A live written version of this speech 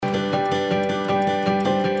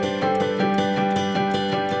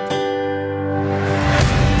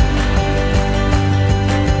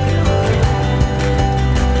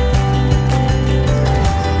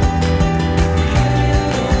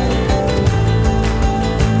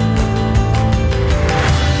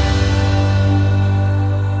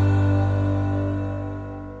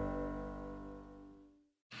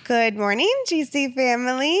Good morning, GC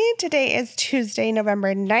family. Today is Tuesday,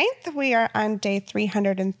 November 9th. We are on day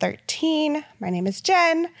 313. My name is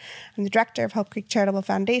Jen. I'm the director of Hope Creek Charitable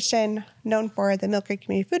Foundation, known for the Mill Creek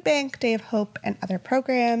Community Food Bank, Day of Hope, and other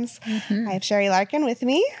programs. I have Sherry Larkin with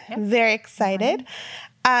me. Yep. Very excited.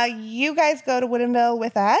 You guys go to Woodinville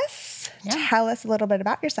with us. Yeah. Tell us a little bit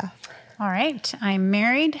about yourself. All right. I'm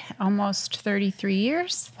married almost 33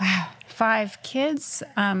 years. Wow. 5 kids.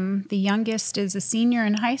 The youngest is a senior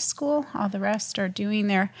in high school. All the rest are doing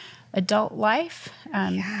their adult life.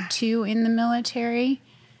 2 in the military,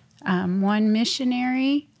 1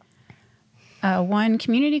 missionary, 1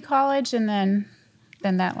 community college, and then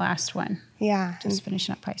that last one. Yeah. Just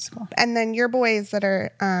finishing up high school. And then your boys that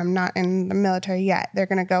are not in the military yet, they're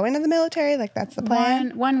going to go into the military? Like, that's the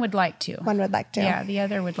plan? One would like to. One would like to. Yeah, the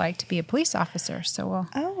other would like to be a police officer. So we'll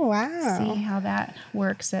see how that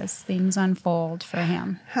works as things unfold for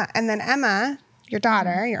him. Huh. And then Emma, your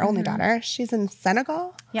daughter, your only daughter, she's in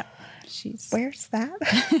Senegal? Yep. Where's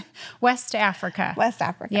that? West Africa. West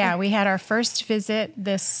Africa. Yeah, we had our first visit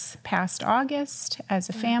this past August as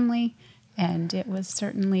a family. And it was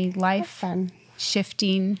certainly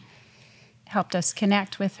life-shifting, helped us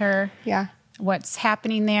connect with her, what's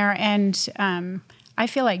happening there. And I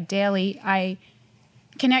feel like daily I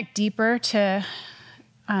connect deeper to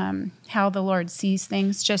how the Lord sees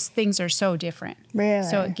things. Just things are so different. Really?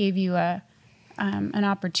 So it gave you an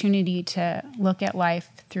opportunity to look at life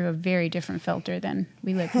through a very different filter than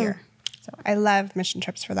we live here. So I love mission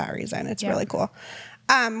trips for that reason. It's really cool.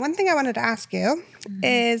 One thing I wanted to ask you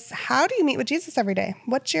is, how do you meet with Jesus every day?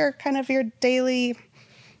 What's your daily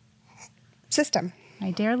system?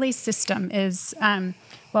 My daily system is,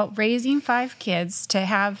 raising 5 kids. To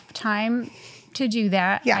have time to do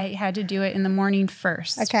that, I had to do it in the morning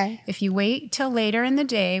first. Okay. If you wait till later in the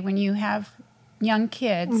day when you have young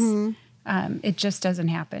kids, it just doesn't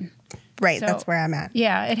happen. Right, so, that's where I'm at.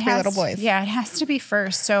 Yeah, it has. Little boys. Yeah, it has to be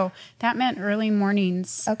first. So that meant early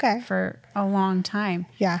mornings. For a long time.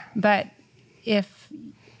 Yeah. But if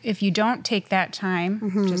you don't take that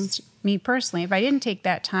time, just me personally, if I didn't take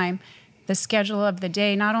that time, the schedule of the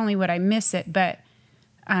day, not only would I miss it, but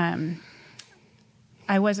I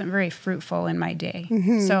wasn't very fruitful in my day.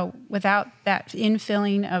 So without that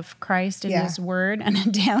infilling of Christ in His Word on a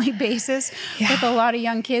daily basis, with a lot of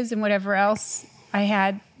young kids and whatever else I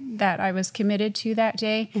had that I was committed to that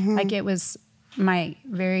day, like it was my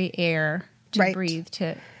very air to breathe,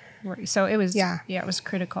 to work. So it was, it was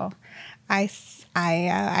critical. I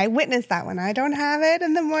witnessed that when I don't have it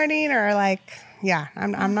in the morning, or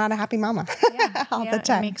I'm not a happy mama all the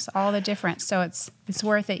time. It makes all the difference. So it's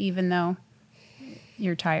worth it, even though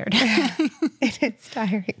you're tired. It is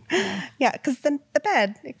tiring. Yeah, because the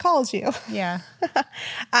bed, it calls you. Yeah.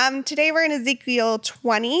 Today we're in Ezekiel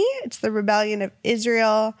 20. It's the rebellion of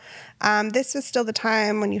Israel. This was still the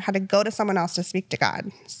time when you had to go to someone else to speak to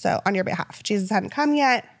God, so on your behalf. Jesus hadn't come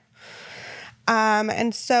yet.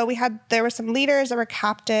 And so there were some leaders that were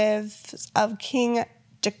captives of King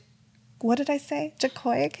what did I say?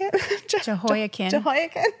 Jehoiakim? Jehoiakim.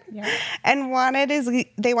 Yeah. And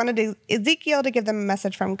they wanted Ezekiel to give them a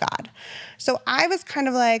message from God. So I was kind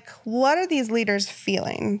of like, what are these leaders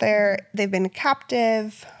feeling? They've been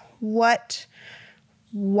captive. Why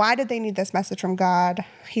did they need this message from God?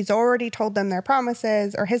 He's already told them their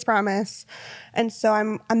promises, or his promise. And so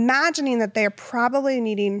I'm imagining that they're probably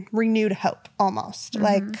needing renewed hope almost.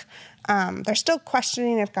 They're still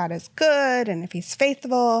questioning if God is good and if he's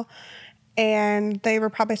faithful. And they were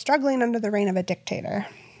probably struggling under the reign of a dictator.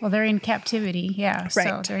 Well, they're in captivity, Right.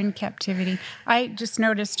 So they're in captivity. I just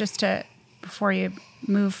noticed, before you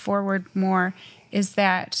move forward more, is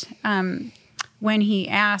that when he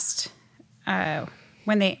asked,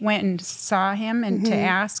 when they went and saw him and to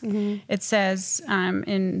ask, it says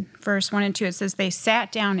in verse 1 and 2, it says they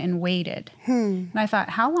sat down and waited. And I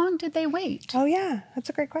thought, how long did they wait? Oh, yeah. That's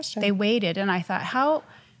a great question. They waited. And I thought,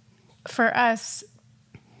 for us,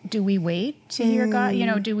 do we wait to hear God?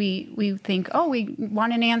 Do we think, we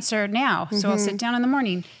want an answer now, so I'll sit down in the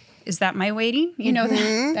morning. Is that my waiting?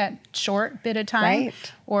 That short bit of time? Right.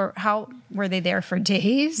 Or how were they there for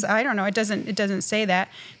days? I don't know. It doesn't say that,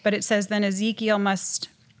 but it says then Ezekiel must.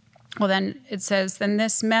 Well, then it says then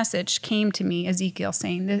this message came to me. Ezekiel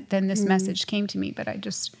saying then this message came to me, but I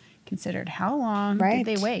just considered how long did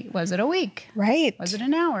they wait? Was it a week? Right. Was it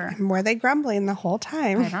an hour? And were they grumbling the whole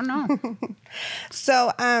time? I don't know.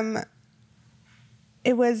 So,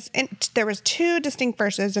 there was 2 distinct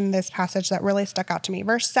verses in this passage that really stuck out to me.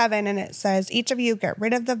 Verse 7, and it says, each of you get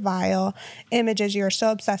rid of the vile images you are so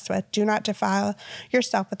obsessed with. Do not defile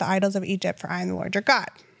yourself with the idols of Egypt, for I am the Lord your God.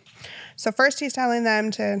 So first he's telling them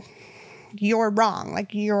to you're wrong.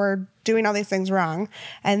 Like, you're doing all these things wrong.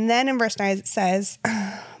 And then in verse 9 it says,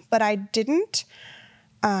 but I didn't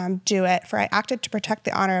do it, for I acted to protect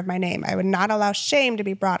the honor of my name. I would not allow shame to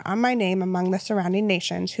be brought on my name among the surrounding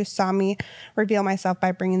nations who saw me reveal myself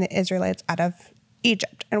by bringing the Israelites out of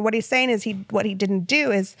Egypt. And what he's saying is what he didn't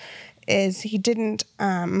do is he didn't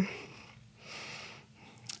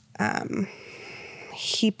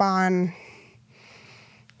heap on,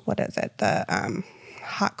 what is it? The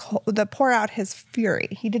hot coal, pour out his fury.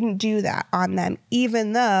 He didn't do that on them,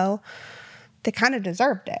 even though they kind of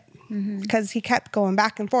deserved it. Because he kept going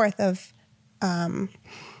back and forth of, don't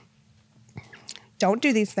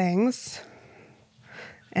do these things.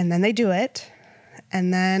 And then they do it.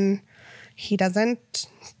 And then he doesn't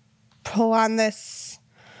pull on this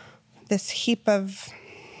heap of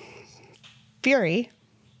fury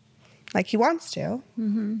like he wants to.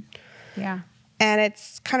 Yeah. And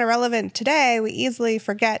it's kind of relevant today. We easily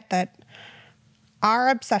forget that our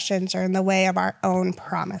obsessions are in the way of our own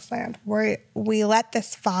promised land. We let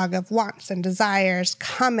this fog of wants and desires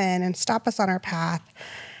come in and stop us on our path.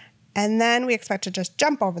 And then we expect to just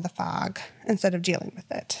jump over the fog instead of dealing with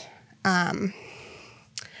it.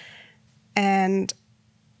 And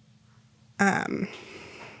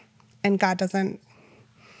God doesn't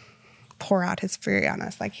pour out his fury on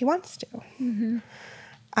us like he wants to.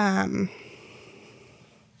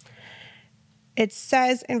 It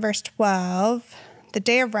says in verse 12, the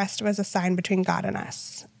day of rest was a sign between God and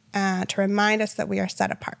us, to remind us that we are set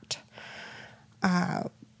apart.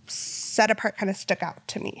 Set apart kind of stuck out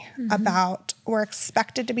to me about we're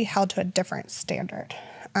expected to be held to a different standard.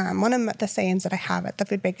 One of the sayings that I have at the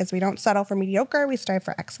food bank is we don't settle for mediocre, we strive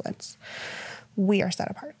for excellence. We are set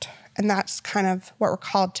apart. And that's kind of what we're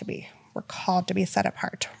called to be. We're called to be set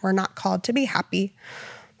apart. We're not called to be happy.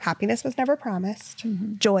 Happiness was never promised.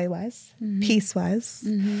 Joy was. Peace was.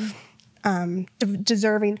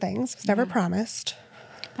 Deserving things was never promised.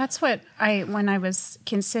 That's what when I was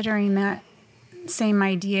considering that same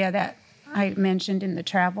idea that I mentioned in the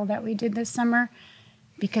travel that we did this summer,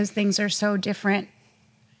 because things are so different.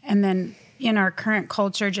 And then in our current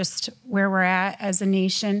culture, just where we're at as a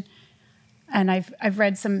nation. And I've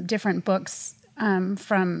read some different books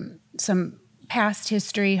from some past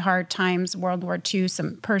history, hard times, World War II,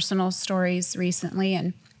 some personal stories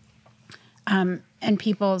recently, and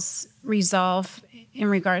people's resolve in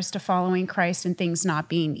regards to following Christ and things not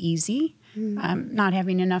being easy, not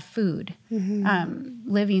having enough food,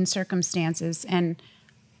 living circumstances. And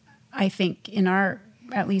I think in our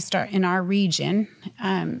region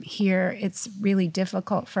here, it's really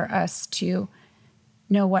difficult for us to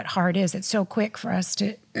know what hard is. It's so quick for us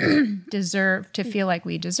to feel like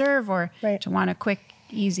we deserve, or to want a quick,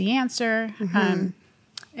 easy answer,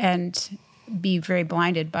 and be very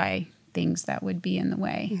blinded by things that would be in the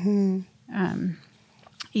way.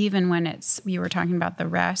 Even when you were talking about the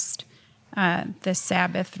rest, the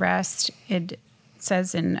Sabbath rest, it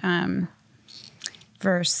says in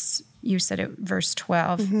verse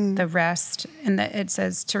 12, the rest, and it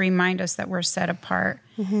says to remind us that we're set apart.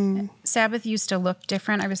 Sabbath used to look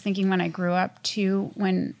different. I was thinking when I grew up too,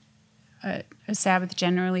 when a Sabbath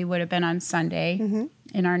generally would have been on Sunday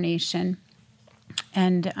in our nation.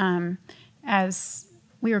 And as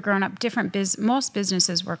we were growing up, most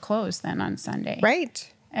businesses were closed then on Sunday. Right.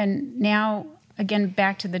 And now, again,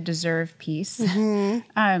 back to the deserve piece, they're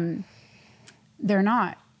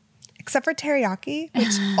not. Except for teriyaki,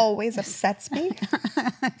 which always upsets me.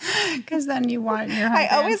 Because then you want your I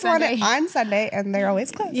always want it on Sunday, and they're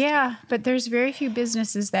always closed. Yeah, but there's very few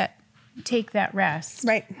businesses that take that rest.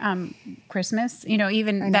 Right. Christmas,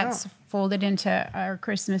 that's folded into our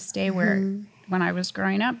Christmas day, where when I was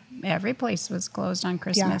growing up, every place was closed on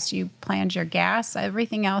Christmas. Yeah. You planned your gas,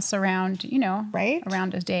 everything else around,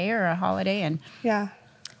 around a day or a holiday. And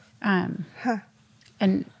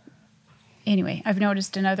and anyway, I've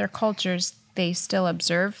noticed in other cultures, they still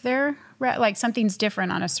observe their, like something's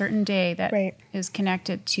different on a certain day that is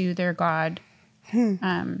connected to their God,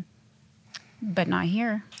 but not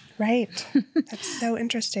here. Right. That's so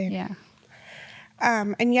interesting. Yeah.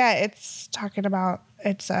 And yet it's talking about,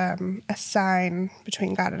 it's a sign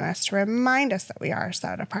between God and us to remind us that we are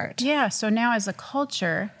set apart. Yeah. So now as a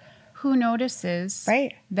culture, who notices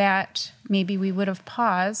that maybe we would have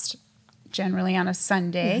paused generally on a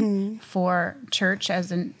Sunday for church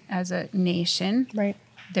as a nation. Right.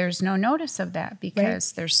 There's no notice of that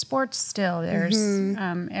because there's sports still. There's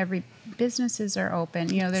every businesses are open.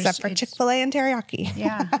 There's except for Chick-fil-A and teriyaki.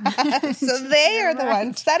 Yeah. So they are the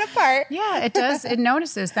ones set apart. Yeah, it does. It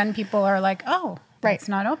notices. Then people are like, oh, it's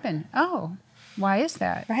not open. Oh, why is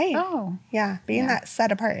that? Right. Oh. Yeah. Being that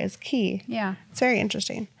set apart is key. Yeah. It's very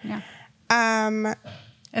interesting. Yeah. And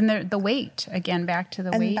the weight, again, back to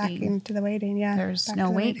the And waiting. back into the waiting, yeah. There's Back no to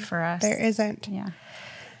the weight waiting. for us. There isn't. Yeah.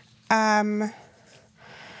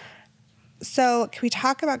 So can we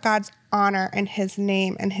talk about God's honor and his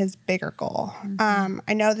name and his bigger goal?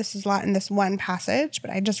 I know this is a lot in this one passage, but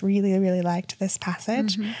I just really, really liked this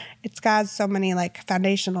passage. It's got so many like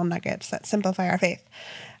foundational nuggets that simplify our faith.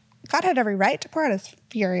 God had every right to pour out his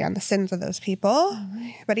fury on the sins of those people,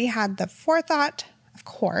 but he had the forethought, of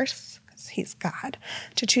course, because he's God,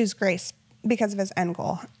 to choose grace because of his end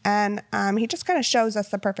goal. And he just kind of shows us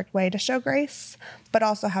the perfect way to show grace, but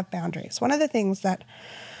also have boundaries. One of the things that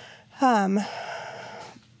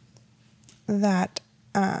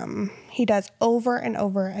he does over and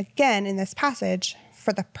over again in this passage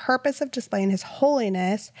for the purpose of displaying his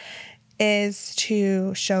holiness is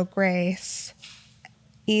to show grace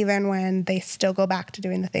even when they still go back to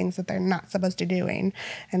doing the things that they're not supposed to be doing.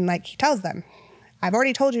 And like he tells them, I've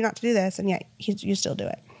already told you not to do this, and yet you still do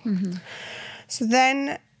it. So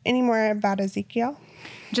then, any more about Ezekiel?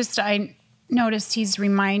 I noticed he's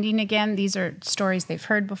reminding again, these are stories they've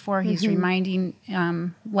heard before. He's reminding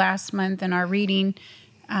last month in our reading,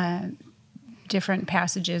 different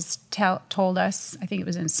passages told us, I think it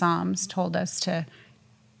was in Psalms, told us to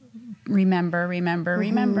remember,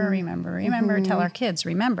 tell our kids,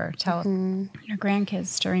 remember, tell your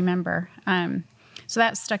grandkids to remember. So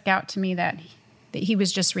that stuck out to me that he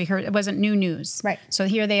was just rehearsed. It wasn't new news. Right. So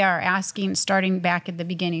here they are asking, starting back at the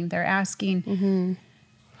beginning, they're asking,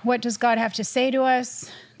 what does God have to say to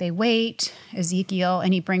us? They wait, Ezekiel,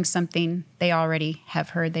 and he brings something they already have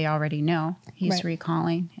heard, they already know. He's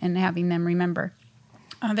recalling and having them remember.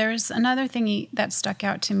 There's another thing that stuck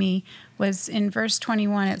out to me was in verse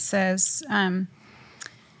 21, it says,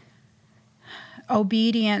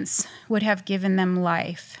 obedience would have given them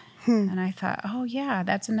life. And I thought, oh yeah,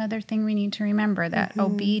 that's another thing we need to remember, that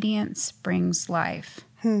obedience brings life.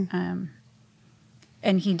 And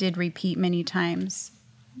he did repeat many times,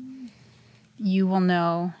 you will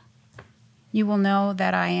know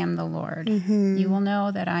that I am the Lord. You will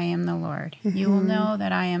know that I am the Lord. You will know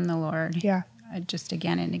that I am the Lord. Yeah. Just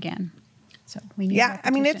again and again. So we need Yeah,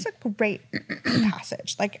 I mean, it's repetition. a great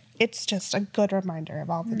passage. Like, it's just a good reminder of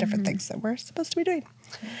all the different things that we're supposed to be doing.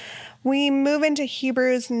 We move into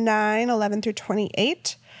Hebrews 9:11 through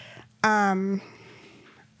 28.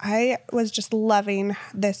 I was just loving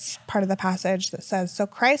this part of the passage that says, so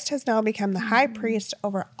Christ has now become the high priest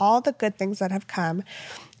over all the good things that have come.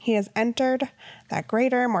 He has entered that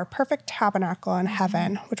greater, more perfect tabernacle in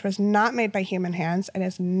heaven, which was not made by human hands and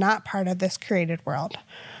is not part of this created world.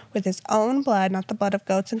 With his own blood, not the blood of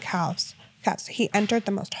goats and calves, he entered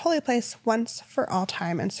the most holy place once for all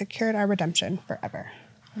time and secured our redemption forever.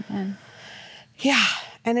 Amen. Yeah,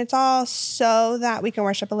 and it's all so that we can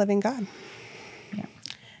worship a living God. Yeah.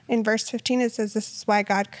 In verse 15, it says, this is why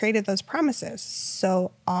God created those promises.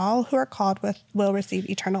 So all who are called will receive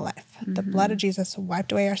eternal life. The blood of Jesus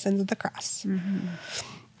wiped away our sins at the cross.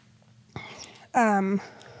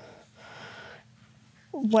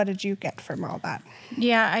 What did you get from all that?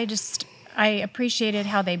 Yeah, I appreciated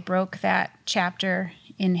how they broke that chapter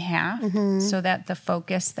in half so that the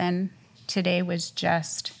focus then today was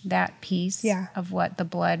just that piece of what the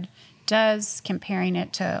blood does, comparing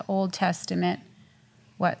it to Old Testament,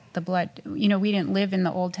 what the blood, we didn't live in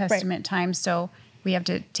the Old Testament times, so we have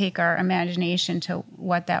to take our imagination to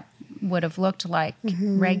what that would have looked like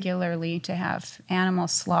regularly to have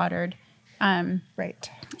animals slaughtered and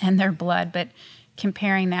their blood, but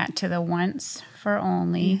comparing that to the once for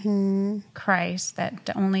only Christ that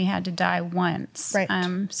only had to die once.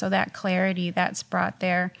 So that clarity that's brought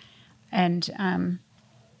there. And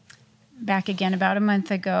back again about a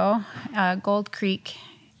month ago, Gold Creek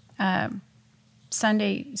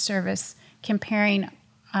Sunday service comparing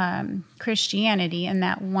Christianity and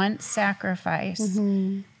that once sacrifice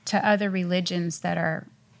to other religions that are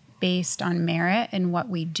based on merit and what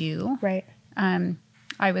we do.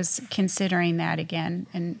 I was considering that again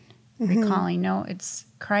and recalling, no, it's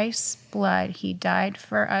Christ's blood. He died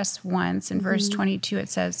for us once. In verse 22, it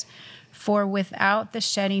says, for without the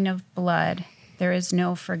shedding of blood, there is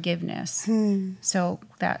no forgiveness. So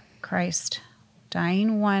that Christ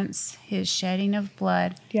dying once, his shedding of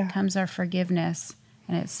blood, comes our forgiveness.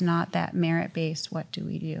 And it's not that merit-based, what do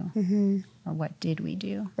we do? Or what did we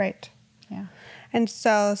do? Yeah. And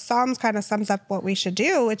so Psalms kind of sums up what we should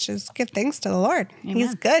do, which is give thanks to the Lord. Amen.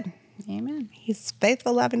 He's good. Amen. He's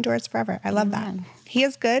faithful, love endures forever. I love that. He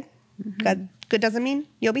is good. Good doesn't mean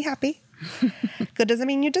you'll be happy. Good doesn't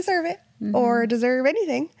mean you deserve it or deserve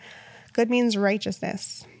anything. Good means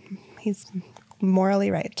righteousness. He's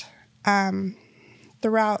morally right.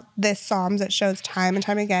 Throughout this Psalms, it shows time and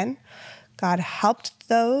time again God helped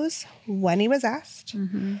those when he was asked.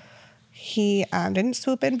 He didn't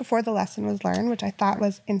swoop in before the lesson was learned, which I thought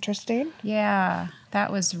was interesting. Yeah,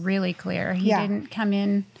 that was really clear. He Yeah. didn't come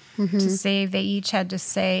in to save. They each had to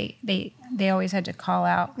say, they always had to call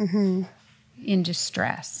out in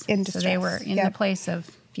distress. In So they were distress, in yep. the place of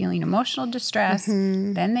feeling emotional distress.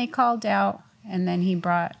 Then they called out, and then he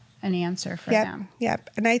brought an answer for them. Yep.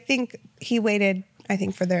 And I think he waited,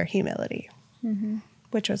 for their humility,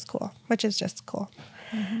 which was cool, which is just cool.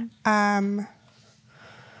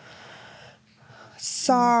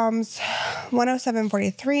 Psalms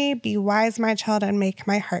 107:43, be wise, my child, and make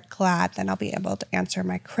my heart glad. Then I'll be able to answer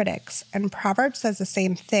my critics. And Proverbs says the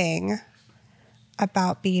same thing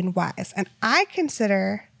about being wise. And I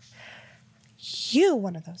consider you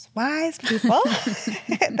one of those wise people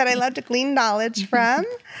that I love to glean knowledge from.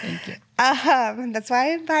 Thank you. That's why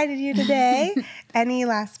I invited you today. Any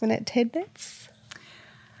last minute tidbits?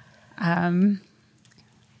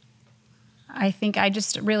 I think I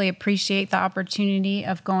just really appreciate the opportunity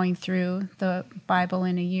of going through the Bible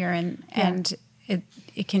in a year, and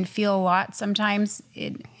it can feel a lot sometimes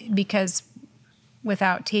because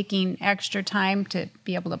without taking extra time to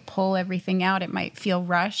be able to pull everything out, it might feel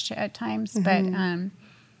rushed at times. But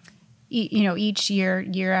each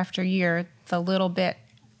year after year, the little bit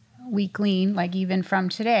we glean, like even from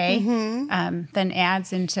today, then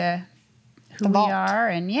adds into who we are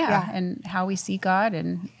and and how we see God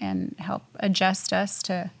and help adjust us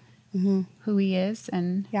to who he is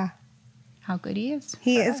and how good he is.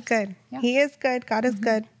 He is good. Yeah. He is good. God is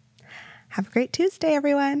good. Have a great Tuesday,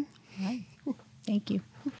 everyone. All right. Thank you.